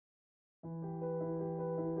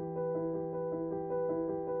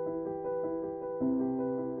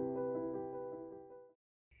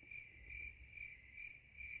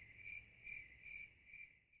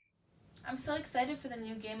I'm so excited for the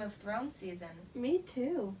new Game of Thrones season. Me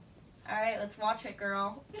too. Alright, let's watch it,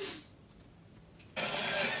 girl.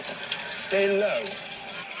 Stay low.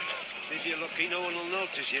 If you're lucky, no one will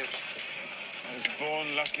notice you. I was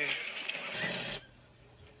born lucky.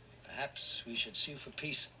 Perhaps we should sue for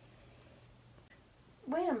peace.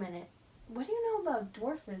 Wait a minute. What do you know about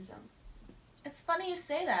dwarfism? It's funny you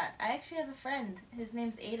say that. I actually have a friend. His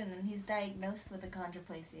name's Aiden, and he's diagnosed with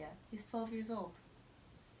achondroplasia. He's 12 years old.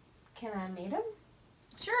 Can I meet him?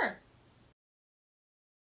 Sure.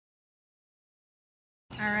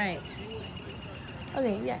 Alright.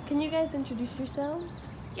 Okay, yeah. Can you guys introduce yourselves?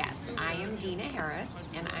 Yes, I am Dina Harris,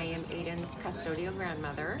 and I am Aiden's custodial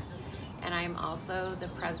grandmother, and I am also the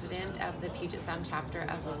president of the Puget Sound chapter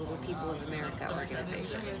of the Little People of America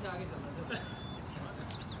organization.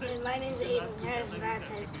 And my name's Aiden Harris, and I'm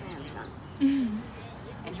his grandson.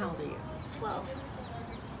 And how old are you? 12.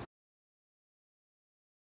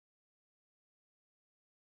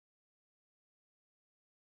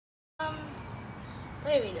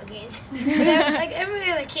 Play video games. Like every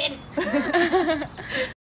other kid.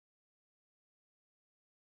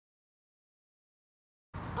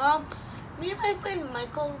 Me and my friend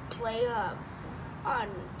Michael play on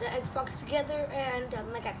the Xbox together, and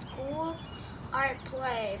like at school, I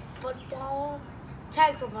play football,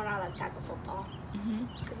 tag football, not like tackle football.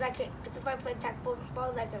 Cause if I play tag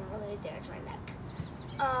football, that can really damage my neck.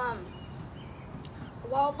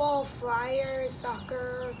 Wall ball, flyers,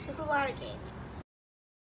 soccer, just a lot of games.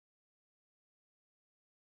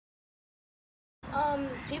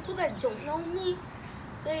 People that don't know me,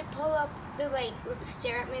 they like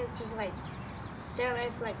stare at me, just like stare at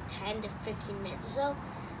me for like 10 to 15 minutes or so,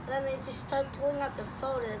 and then they just start pulling out their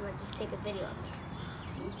phone and like just take a video of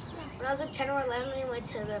me. When I was like 10 or 11, we went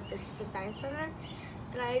to the Pacific Science Center,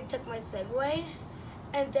 and I took my Segway,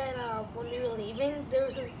 and then when we were leaving, there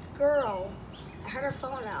was this girl. I had her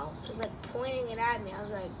phone out. It was like pointing it at me. I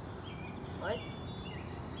was like, what?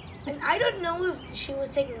 And I don't know if she was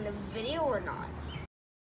taking the video or not.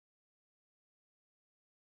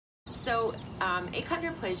 So,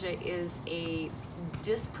 achondroplasia is a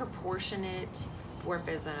disproportionate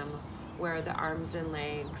dwarfism where the arms and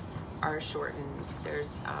legs are shortened.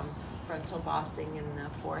 There's frontal bossing in the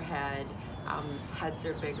forehead, heads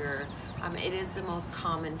are bigger. It is the most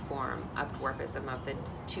common form of dwarfism of the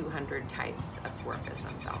 200 types of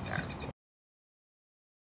dwarfisms out there.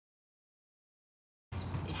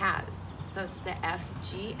 It has. So it's the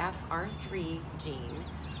FGFR3 gene,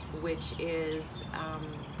 which is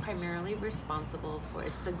primarily responsible for,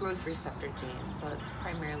 it's the growth receptor gene, so it's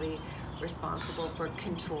primarily responsible for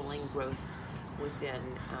controlling growth within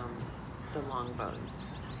the long bones.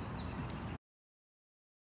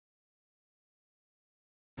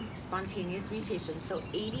 Spontaneous mutation. So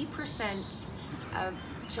 80% of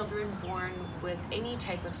children born with any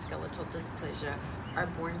type of skeletal dysplasia are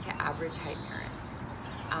born to average height parents.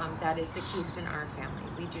 That is the case in our family.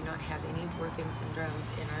 We do not have any dwarfing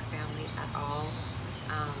syndromes in our family at all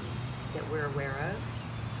that we're aware of,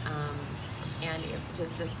 and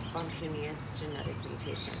just a spontaneous genetic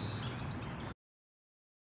mutation.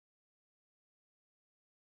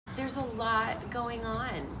 There's a lot going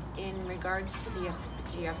on in regards to the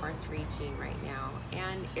GFR3 gene right now,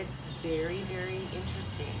 and it's very, very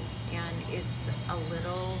interesting, and it's a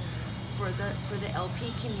little, for the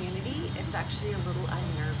LP community, it's actually a little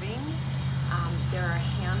unnerving. There are a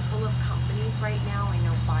handful of companies right now, I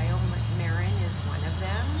know BioMarin is one of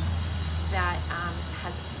them, that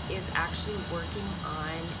is actually working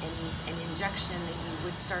on an injection that you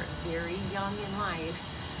would start very young in life.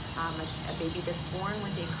 A baby that's born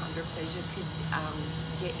with achondroplasia could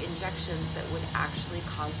get injections that would actually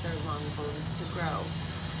cause their long bones to grow.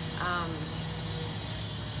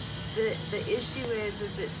 The issue is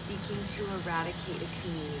it's seeking to eradicate a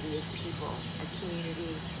community of people, a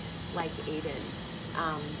community like Aiden,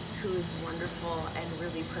 who is wonderful and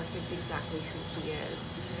really perfect exactly who he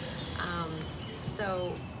is.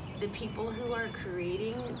 So the people who are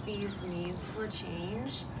creating these needs for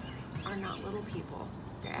change are not little people.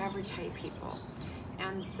 They're average height people.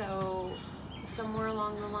 And so somewhere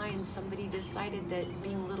along the line, somebody decided that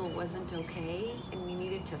being little wasn't okay and we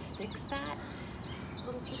needed to fix that.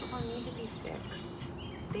 Little people don't need to be fixed.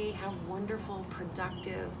 They have wonderful,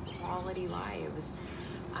 productive, quality lives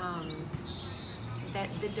that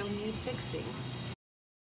don't need fixing.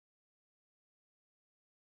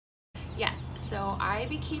 Yes, so I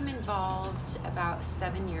became involved about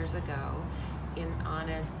 7 years ago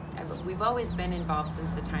we've always been involved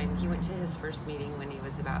since the time he went to his first meeting when he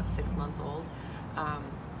was about 6 months old,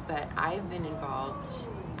 but I've been involved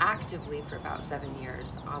actively for about 7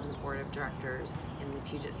 years on the board of directors in the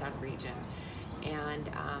Puget Sound region. And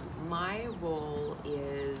my role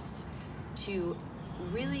is to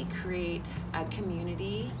really create a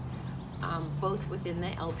community, both within the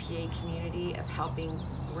LPA community of helping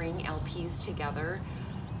bring LPs together,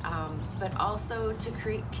 but also to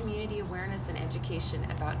create community awareness and education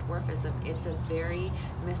about dwarfism. It's a very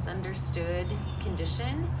misunderstood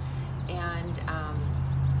condition, and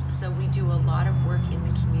so we do a lot of work in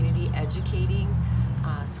the community educating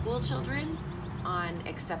school children on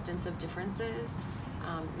acceptance of differences,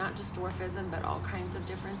 not just dwarfism, but all kinds of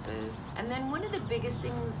differences. And then one of the biggest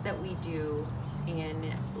things that we do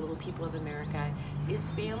in Little People of America is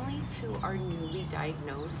families who are newly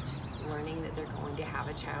diagnosed, learning that they're going to have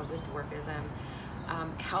a child with dwarfism,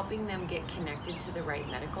 helping them get connected to the right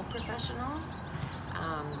medical professionals,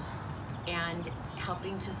 and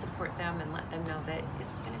helping to support them and let them know that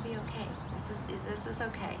it's going to be okay. This is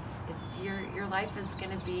okay. It's your life is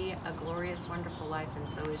going to be a glorious, wonderful life, and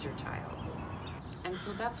so is your child's. And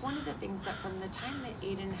so that's one of the things that from the time that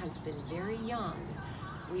Aiden has been very young,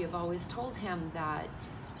 we have always told him that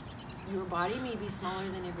your body may be smaller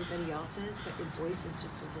than everybody else's, but your voice is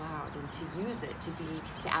just as loud, and to use it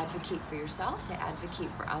to advocate for yourself, to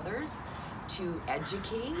advocate for others, to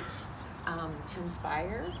educate, to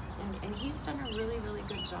inspire, and he's done a really, really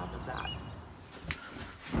good job of that.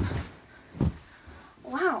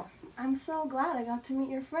 Wow, I'm so glad I got to meet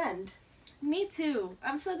your friend. Me too.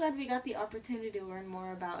 I'm so glad we got the opportunity to learn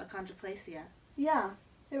more about achondroplasia. Yeah,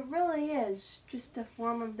 it really is just a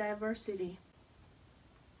form of diversity.